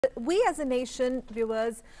We as a nation,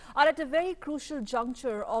 viewers, are at a very crucial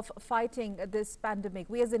juncture of fighting this pandemic.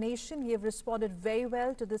 We as a nation, we have responded very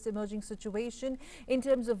well to this emerging situation in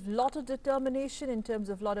terms of lot of determination, in terms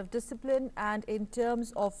of lot of discipline, and in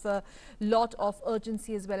terms of lot of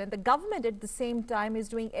urgency as well. And the government at the same time is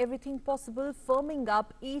doing everything possible, firming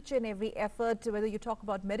up each and every effort, whether you talk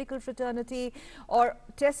about medical fraternity or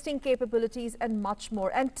testing capabilities and much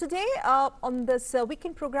more. And today on this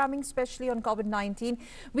weekend programming, especially on COVID-19,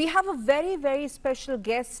 we have a very, very special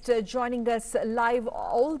guest joining us live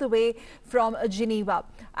all the way from Geneva.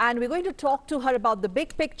 And we're going to talk to her about the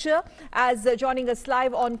big picture. As joining us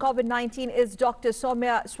live on COVID-19 is Dr.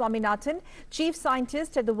 Soumya Swaminathan, Chief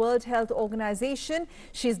Scientist at the World Health Organization.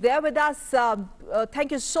 She's there with us.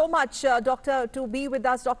 Thank you so much, Doctor, to be with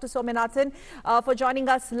us, Dr. Swaminathan, for joining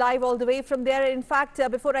us live all the way from there. In fact,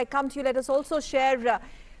 before I come to you, let us also share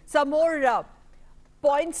some more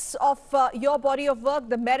points of your body of work,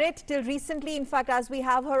 the merit till recently. In fact, as we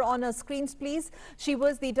have her on our screens, please, she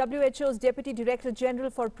was the WHO's Deputy Director General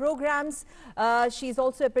for Programs. She's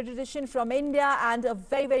also a pediatrician from India and a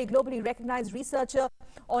very, very globally recognized researcher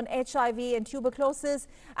on HIV and tuberculosis.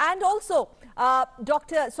 And also,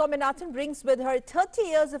 Dr. Swaminathan brings with her 30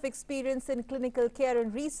 years of experience in clinical care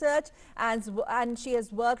and research, and she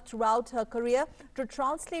has worked throughout her career to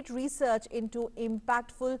translate research into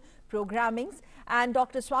impactful programmings. And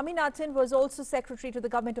Dr. Swaminathan was also Secretary to the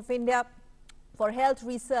Government of India for Health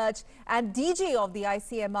Research and DG of the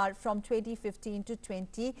ICMR from 2015 to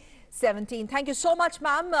 2017. Thank you so much,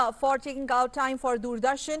 ma'am, for taking out time for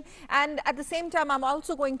Doordarshan. And at the same time, I'm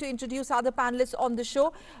also going to introduce other panelists on the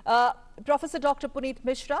show. Professor Dr. Puneet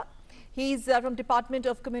Mishra. He's from Department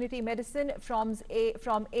of Community Medicine from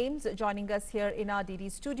AIIMS, joining us here in our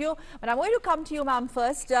DD studio. But I'm going to come to you, ma'am,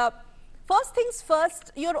 first. First things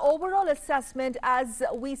first, your overall assessment as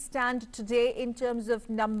we stand today in terms of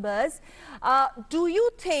numbers. Do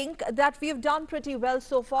you think that we've done pretty well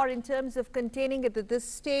so far in terms of containing it at this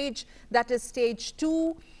stage, that is stage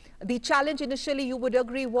 2? The challenge initially, you would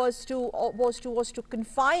agree, was to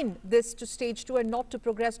confine this to stage 2 and not to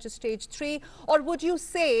progress to stage 3? Or would you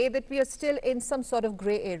say that we are still in some sort of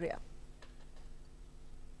gray area?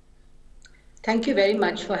 Thank you very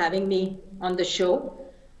much for having me on the show.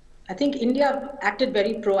 I think India acted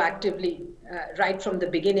very proactively right from the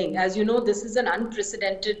beginning. As you know, this is an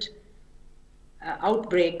unprecedented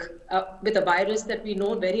outbreak with a virus that we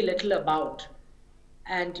know very little about.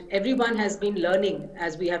 And everyone has been learning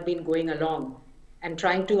as we have been going along and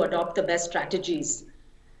trying to adopt the best strategies.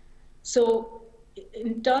 So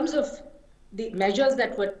in terms of the measures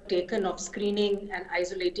that were taken of screening and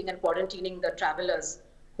isolating and quarantining the travelers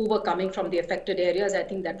who were coming from the affected areas, I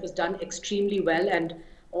think that was done extremely well. And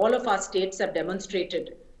all of our states have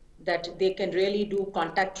demonstrated that they can really do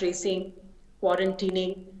contact tracing,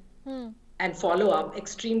 quarantining, and follow-up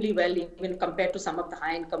extremely well, even compared to some of the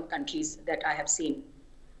high-income countries that I have seen.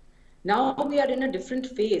 Now we are in a different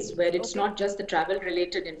phase where it's not just the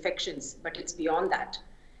travel-related infections, but it's beyond that.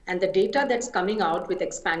 And the data that's coming out with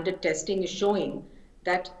expanded testing is showing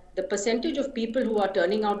that the percentage of people who are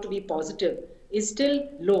turning out to be positive is still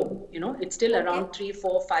low. You know, it's still around 3,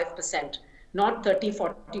 4, 5%. Not 30,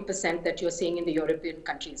 40% that you're seeing in the European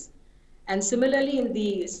countries. And similarly, in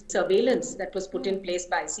the surveillance that was put in place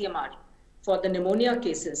by ICMR for the pneumonia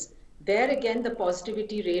cases, there again, the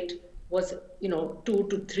positivity rate was, 2 to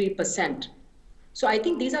 3%. So I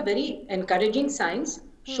think these are very encouraging signs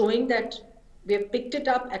showing that we have picked it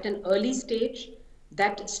up at an early stage,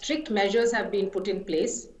 that strict measures have been put in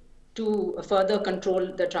place to further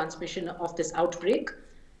control the transmission of this outbreak,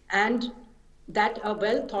 and that a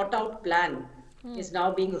well thought out plan is now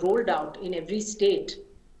being rolled out in every state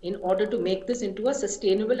in order to make this into a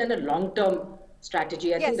sustainable and a long-term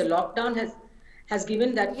strategy. I think the lockdown has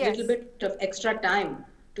given that little bit of extra time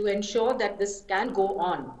to ensure that this can go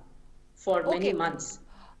on for many months.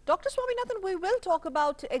 Dr. Swaminathan, we will talk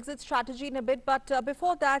about exit strategy in a bit, but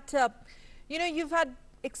before that, you've had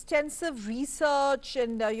extensive research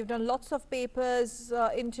and you've done lots of papers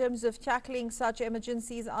in terms of tackling such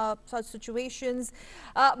emergencies, such situations.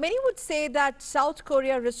 Many would say that South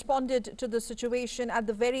Korea responded to the situation at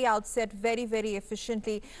the very outset very, very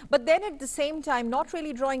efficiently. But then at the same time, not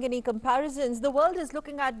really drawing any comparisons, the world is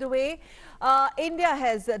looking at the way India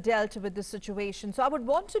has dealt with the situation. So I would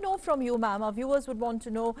want to know from you, ma'am, our viewers would want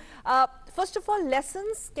to know, first of all,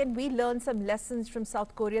 lessons. Can we learn some lessons from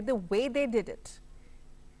South Korea, the way they did it?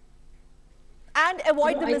 And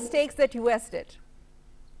avoid the mistakes that US did.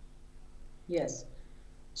 Yes.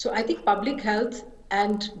 So I think public health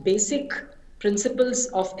and basic principles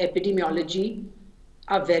of epidemiology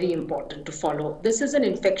are very important to follow. This is an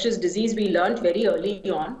infectious disease. We learned very early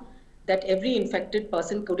on that every infected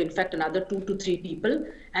person could infect another 2 to 3 people,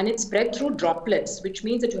 and it's spread through droplets, which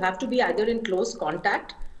means that you have to be either in close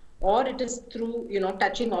contact or it is through,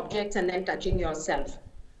 touching objects and then touching yourself.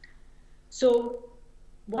 So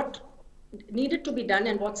what needed to be done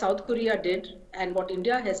and what South Korea did and what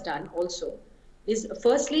India has done also is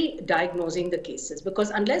firstly diagnosing the cases, because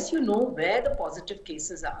unless you know where the positive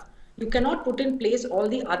cases are, you cannot put in place all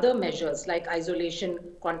the other measures like isolation,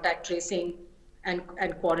 contact tracing, and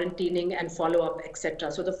quarantining and follow-up,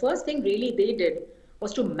 etc. So the first thing really they did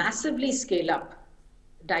was to massively scale up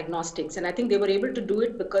diagnostics. And I think they were able to do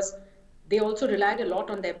it because they also relied a lot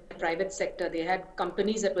on their private sector. They had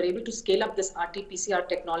companies that were able to scale up this RT-PCR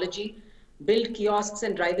technology, build kiosks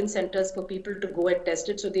and drive-in centers for people to go and test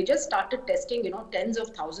it. So they just started testing, tens of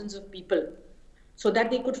thousands of people so that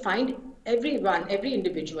they could find everyone, every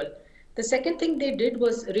individual. The second thing they did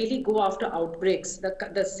was really go after outbreaks.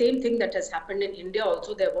 The same thing that has happened in India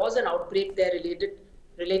also. There was an outbreak there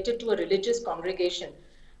related to a religious congregation.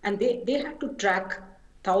 And they had to track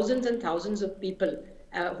thousands and thousands of people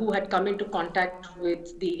who had come into contact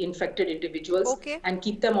with the infected individuals and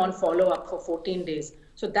keep them on follow-up for 14 days.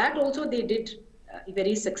 So that also they did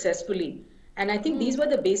very successfully. And I think these were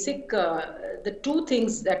the basic, the two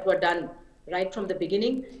things that were done right from the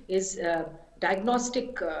beginning is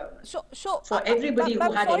diagnostic for everybody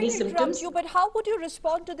who had any symptoms. But how would you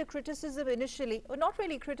respond to the criticism initially? Or not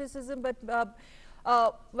really criticism, but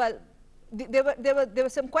well, there were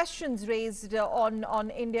some questions raised on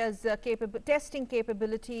India's testing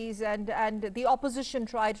capabilities, and the opposition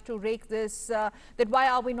tried to rake this that why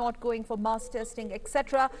are we not going for mass testing,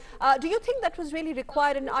 etc. Do you think that was really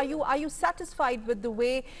required, and are you satisfied with the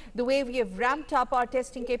way we have ramped up our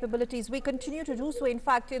testing capabilities? We continue to do so. In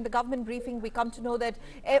fact, in the government briefing, we come to know that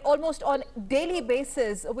almost on daily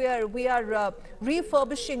basis we are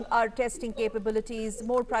refurbishing our testing capabilities.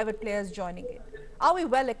 More private players joining in. Are we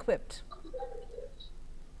well equipped?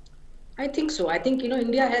 I think so. I think,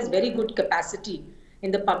 India has very good capacity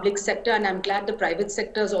in the public sector, and I'm glad the private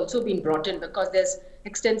sector has also been brought in because there's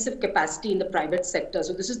extensive capacity in the private sector.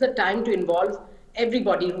 So this is the time to involve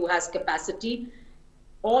everybody who has capacity,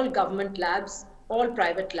 all government labs, all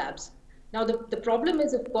private labs. Now, the problem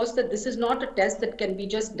is, of course, that this is not a test that can be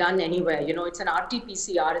just done anywhere. It's an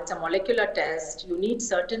RT-PCR, it's a molecular test. You need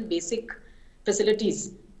certain basic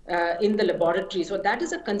facilities in the laboratory. So that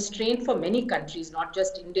is a constraint for many countries, not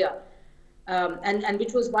just India. And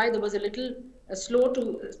which was why there was a little slow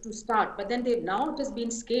to start, but then now it has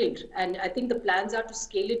been scaled, and I think the plans are to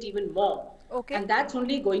scale it even more. And that's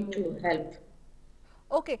only going to help.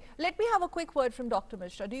 Okay, let me have a quick word from Dr.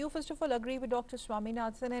 Mishra. Do you first of all agree with Dr.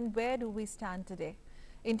 Swaminathan, and where do we stand today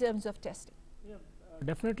in terms of testing? Yeah,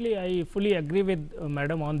 definitely, I fully agree with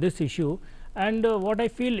Madam on this issue. And what I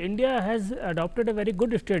feel, India has adopted a very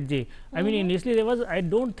good strategy. I mean, initially I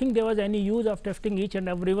don't think there was any use of testing each and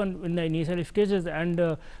everyone in the initial stages, and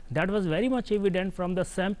that was very much evident from the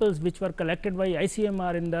samples which were collected by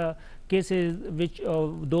ICMR in the cases which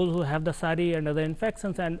those who have the SARI and other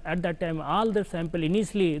infections, and at that time all the sample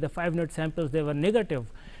initially the 5-minute samples, they were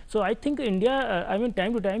negative. So I think India, I mean,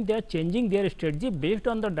 time to time they are changing their strategy based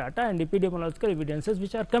on the data and epidemiological evidences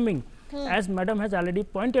which are coming. As Madam has already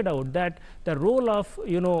pointed out, that the role of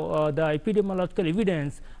the epidemiological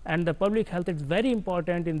evidence and the public health is very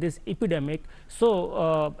important in this epidemic.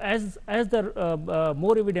 So as the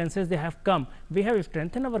more evidences they have come, we have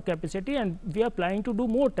strengthened our capacity and we are planning to do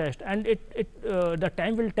more tests. And the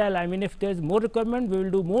time will tell. I mean, if there is more requirement, we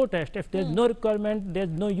will do more tests. If there is no requirement, there is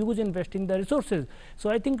no use investing the resources. So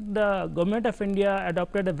I think the government of India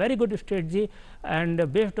adopted a very good strategy,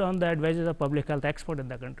 and based on the advices of public health experts in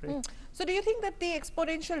the country. So do you think that the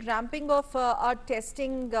exponential ramping of our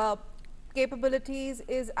testing capabilities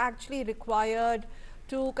is actually required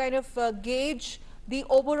to kind of gauge the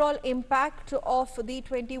overall impact of the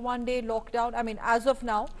 21-day lockdown? I mean, as of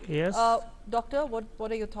now, yes. Doctor, what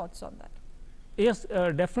are your thoughts on that? Yes,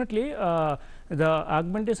 definitely. The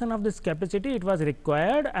augmentation of this capacity, it was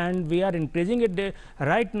required, and we are increasing it.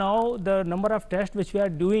 Right now, the number of tests which we are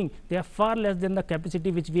doing, they are far less than the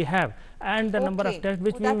capacity which we have, and the number of tests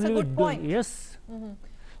which we will be doing. Yes.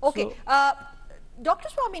 Okay. So, Dr.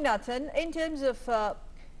 Swaminathan, in terms of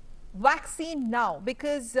vaccine now,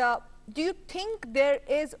 because do you think there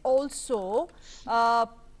is also a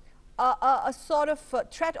sort of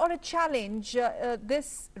threat or a challenge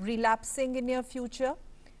this relapsing in near future?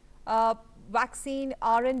 Vaccine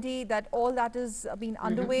R&D, that all that is been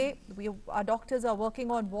underway. Our doctors are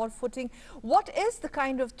working on war footing. What is the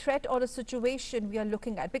kind of threat or a situation we are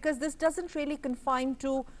looking at? Because this doesn't really confine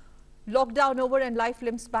to lockdown over and life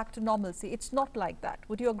limps back to normalcy. It's not like that.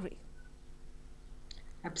 Would you agree?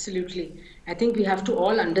 Absolutely. I think we have to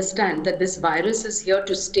all understand that this virus is here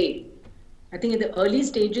to stay. I think in the early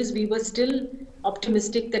stages, we were still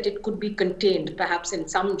optimistic that it could be contained, perhaps in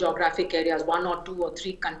some geographic areas, 1 or 2 or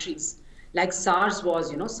 3 countries, like SARS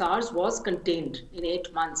was. SARS was contained in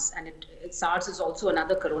 8 months, and SARS is also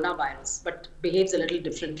another coronavirus, but behaves a little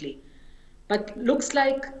differently. But looks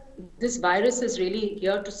like this virus is really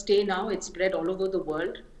here to stay now. It's spread all over the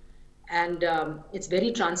world, and it's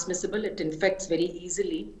very transmissible. It infects very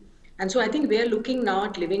easily. And so I think we're looking now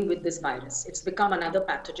at living with this virus. It's become another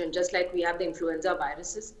pathogen, just like we have the influenza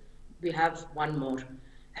viruses, we have one more.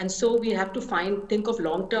 And so we have to think of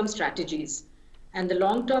long-term strategies. And the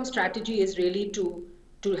long-term strategy is really to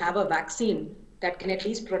have a vaccine that can at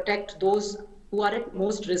least protect those who are at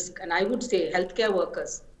most risk. And I would say healthcare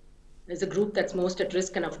workers is a group that's most at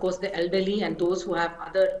risk, and of course the elderly and those who have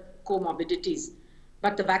other comorbidities.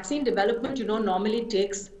 But the vaccine development, normally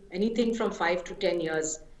takes anything from 5 to 10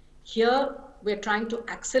 years. Here, we're trying to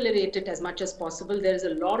accelerate it as much as possible. There is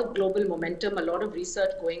a lot of global momentum, a lot of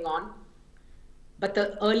research going on. But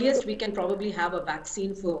the earliest we can probably have a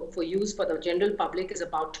vaccine for use for the general public is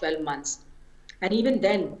about 12 months. And even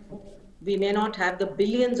then, we may not have the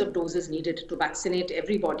billions of doses needed to vaccinate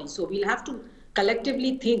everybody. So we'll have to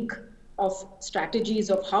collectively think of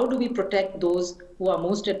strategies of how do we protect those who are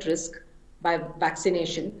most at risk by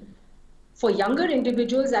vaccination. For younger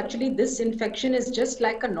individuals, actually, this infection is just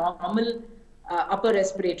like a normal upper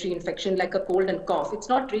respiratory infection, like a cold and cough. It's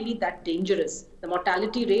not really that dangerous. The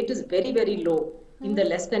mortality rate is very, very low in the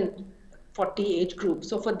less than 40 age group.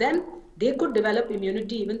 So for them, they could develop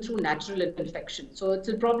immunity even through natural infection. So it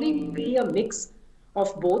will probably be a mix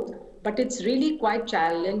of both, but it's really quite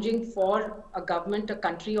challenging for a government, a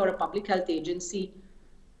country, or a public health agency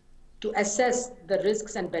to assess the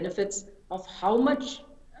risks and benefits of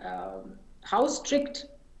how strict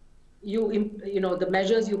the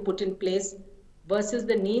measures you put in place versus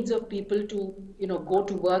the needs of people to go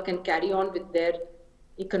to work and carry on with their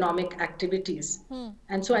economic activities.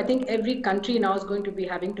 And so I think every country now is going to be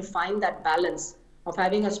having to find that balance of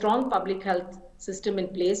having a strong public health system in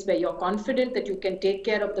place where you're confident that you can take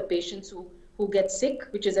care of the patients who get sick,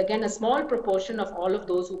 which is again a small proportion of all of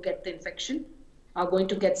those who get the infection are going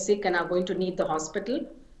to get sick and are going to need the hospital,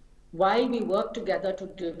 while we work together to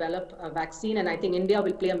develop a vaccine. And I think India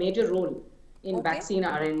will play a major role in vaccine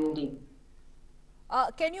R&D.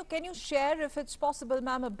 Can you share, if it's possible,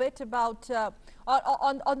 ma'am, a bit about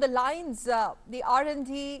on the lines, the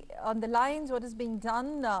R&D on the lines, what is being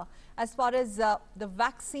done as far as the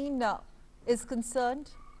vaccine is concerned?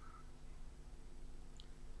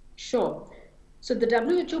 Sure. So the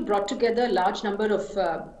WHO brought together a large number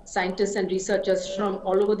of scientists and researchers from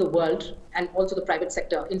all over the world, and also the private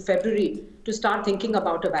sector, in February to start thinking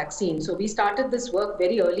about a vaccine. So we started this work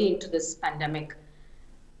very early into this pandemic.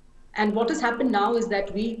 And what has happened now is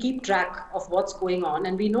that we keep track of what's going on,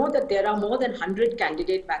 and we know that there are more than 100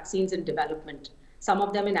 candidate vaccines in development. Some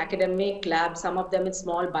of them in academic labs, some of them in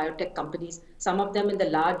small biotech companies, some of them in the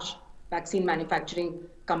large vaccine manufacturing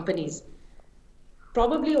companies.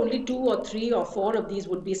 Probably only 2 or 3 or 4 of these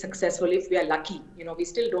would be successful if we are lucky. We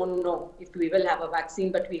still don't know if we will have a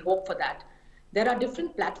vaccine, but we hope for that. There are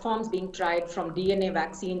different platforms being tried, from DNA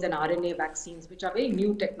vaccines and RNA vaccines, which are very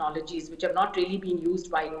new technologies, which have not really been used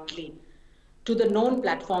widely, to the known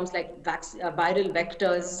platforms like viral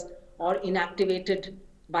vectors or inactivated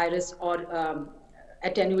virus or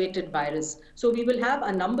attenuated virus. So we will have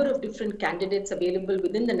a number of different candidates available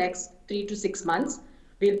within the next 3 to 6 months.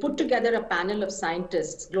 We'll put together a panel of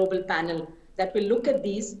scientists, global panel, that will look at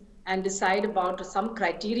these and decide about some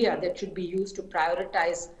criteria that should be used to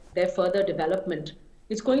prioritize their further development.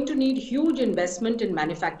 It's going to need huge investment in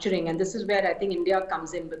manufacturing, and this is where I think India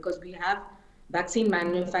comes in, because we have vaccine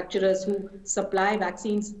manufacturers who supply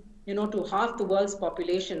vaccines, to half the world's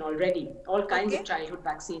population already, all kinds of childhood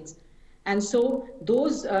vaccines. And so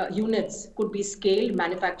those units could be scaled,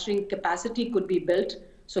 manufacturing capacity could be built,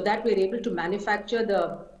 so that we're able to manufacture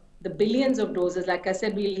the billions of doses. Like I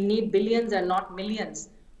said, we'll need billions and not millions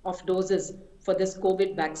of doses for this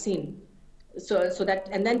COVID vaccine. So that,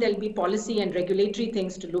 and then there'll be policy and regulatory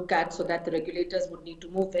things to look at, so that the regulators would need to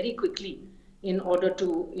move very quickly in order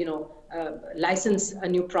to, license a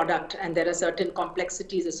new product. And there are certain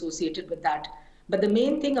complexities associated with that. But the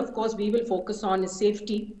main thing, of course, we will focus on is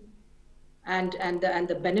safety and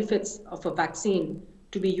the benefits of a vaccine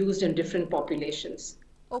to be used in different populations.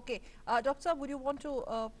 Okay, Dr. Saab, would you want to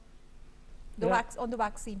on the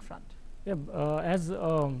vaccine front? Yeah, as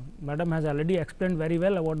Madam has already explained very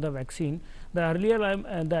well about the vaccine, the earlier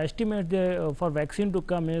the estimate for vaccine to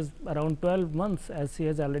come is around 12 months, as she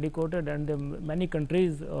has already quoted, and many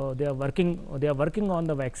countries they are working on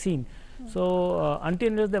the vaccine. So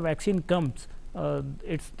until the vaccine comes,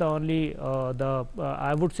 it's the only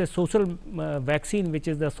I would say social vaccine, which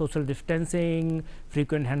is the social distancing,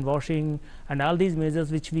 frequent hand washing, and all these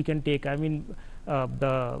measures which we can take. I mean, the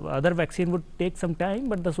other vaccine would take some time,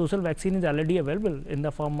 but the social vaccine is already available in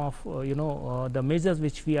the form of the measures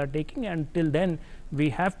which we are taking, and till then we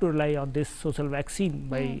have to rely on this social vaccine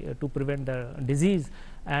by to prevent the disease.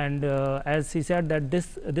 And as he said that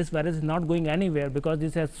this virus is not going anywhere because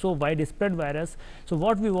this has so widespread virus. So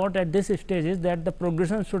what we want at this stage is that the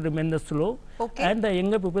progression should remain the slow, and the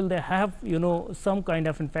younger people, they have some kind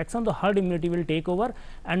of infection, the herd immunity will take over,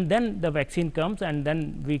 and then the vaccine comes, and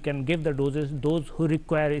then we can give the doses those who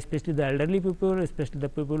require, especially the elderly people, especially the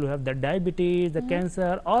people who have the diabetes, the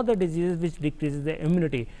cancer, or the diseases which decreases the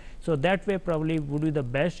immunity. So that way probably would be the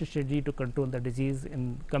best strategy to control the disease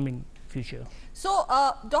in coming future. So,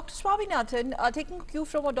 Dr. Swaminathan, taking a cue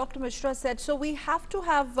from what Dr. Mishra said, so we have to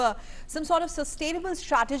have some sort of sustainable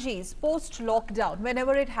strategies post-lockdown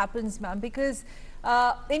whenever it happens, ma'am, because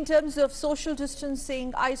in terms of social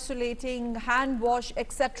distancing, isolating, hand wash,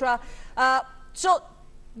 etc. So,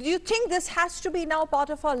 do you think this has to be now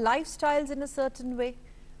part of our lifestyles in a certain way?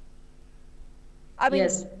 I mean,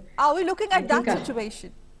 Yes. are we looking at that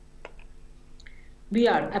situation? We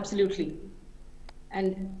are, absolutely.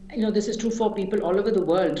 And this is true for people all over the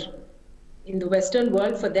world. In the Western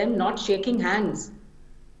world, for them, not shaking hands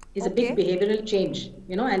is a big behavioral change.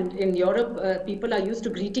 And in Europe, people are used to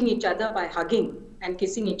greeting each other by hugging and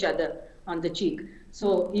kissing each other on the cheek.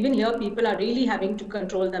 So even here, people are really having to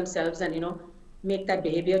control themselves and make that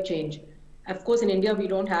behavior change. Of course, in India, we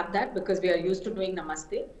don't have that because we are used to doing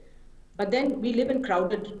namaste. But then we live in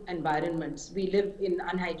crowded environments. We live in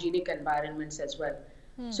unhygienic environments as well.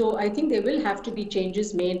 So I think there will have to be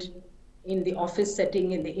changes made in the office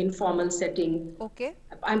setting, in the informal setting.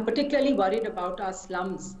 I'm particularly worried about our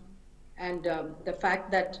slums and the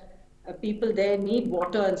fact that people there need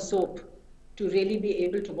water and soap to really be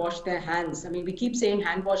able to wash their hands. I mean, we keep saying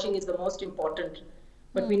hand washing is the most important,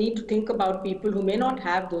 but we need to think about people who may not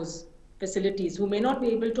have those facilities, who may not be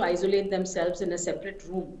able to isolate themselves in a separate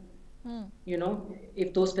room.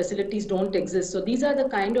 If those facilities don't exist. So these are the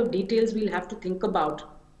kind of details we'll have to think about.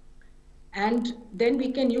 And then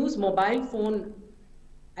we can use mobile phone,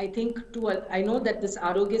 I think, I know that this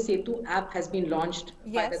Arogya Setu app has been launched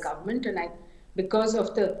by the government, and because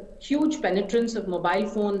of the huge penetrance of mobile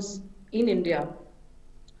phones in India,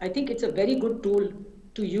 I think it's a very good tool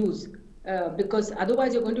to use because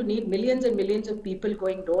otherwise you're going to need millions and millions of people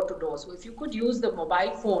going door to door. So if you could use the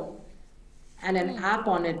mobile phone and an app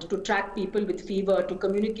on it to track people with fever, to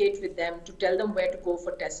communicate with them, to tell them where to go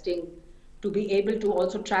for testing, to be able to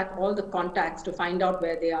also track all the contacts to find out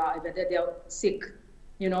where they are, whether they are sick.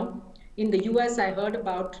 In the US, I heard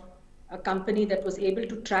about a company that was able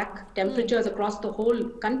to track temperatures across the whole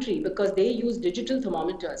country because they use digital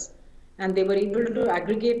thermometers, and they were able to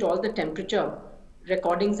aggregate all the temperature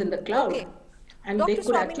recordings in the cloud. And Dr. they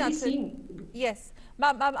could actually see. Yes.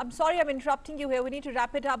 Ma'am, I'm sorry I'm interrupting you here. We need to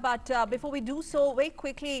wrap it up. But before we do so, very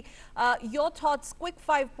quickly, your thoughts, quick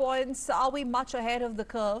 5 points. Are we much ahead of the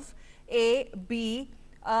curve? A, B,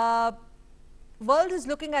 world is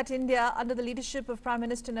looking at India under the leadership of Prime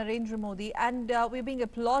Minister Narendra Modi, and we're being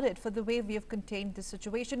applauded for the way we have contained the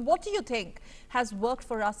situation. What do you think has worked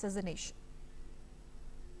for us as a nation?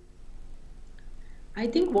 I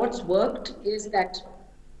think what's worked is that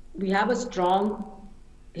we have a strong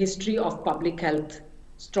history of public health,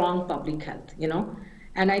 strong public health,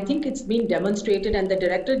 and I think it's been demonstrated, and the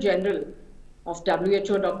Director General of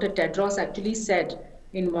WHO, Dr. Tedros, actually said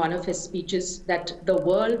in one of his speeches that the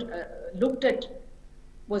world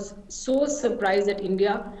was so surprised that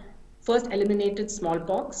India first eliminated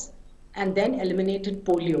smallpox and then eliminated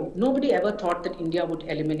polio. Nobody ever thought that India would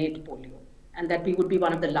eliminate polio and that we would be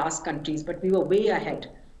one of the last countries, but we were way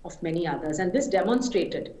ahead of many others. And this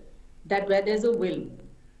demonstrated that where there's a will,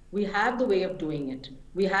 we have the way of doing it.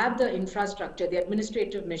 We have the infrastructure, the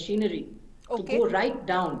administrative machinery to go right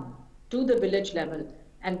down to the village level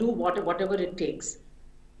and do whatever it takes.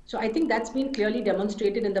 So I think that's been clearly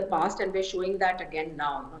demonstrated in the past, and we're showing that again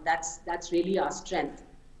now. That's really our strength.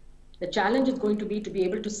 The challenge is going to be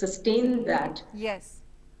able to sustain that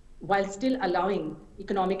while still allowing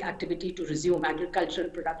economic activity to resume, agricultural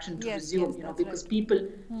production to resume, because people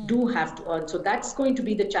do have to earn. So that's going to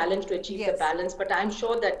be the challenge to achieve the balance. But I'm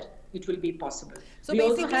sure that it will be possible. So We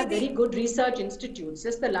also basically have very good research institutes.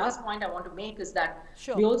 Just the last point I want to make is that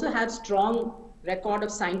Sure. we also have strong record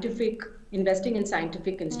of scientific investing in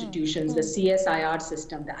scientific institutions, the CSIR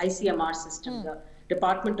system, the ICMR system, the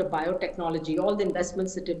Department of Biotechnology, all the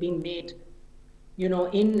investments that have been made, you know,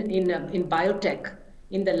 in biotech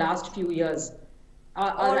in the last few years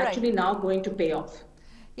are All right. actually now going to pay off.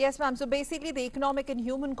 Yes, ma'am. So basically, the economic and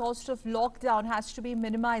human cost of lockdown has to be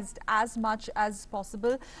minimized as much as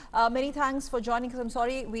possible. Many thanks for joining us. I'm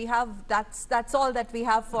sorry, we have that's all that we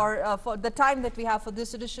have for the time that we have for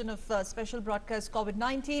this edition of special broadcast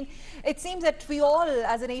COVID-19. It seems that we all,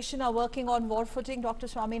 as a nation, are working on war footing. Dr.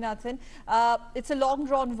 Swaminathan, it's a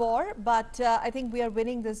long-drawn war, but I think we are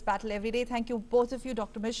winning this battle every day. Thank you, both of you,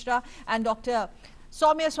 Dr. Mishra and Dr.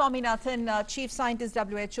 Soumya Swaminathan, Chief Scientist,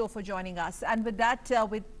 WHO, for joining us. And with that,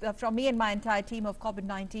 from me and my entire team of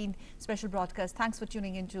COVID-19 special broadcast, thanks for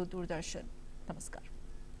tuning in to Doordarshan. Namaskar.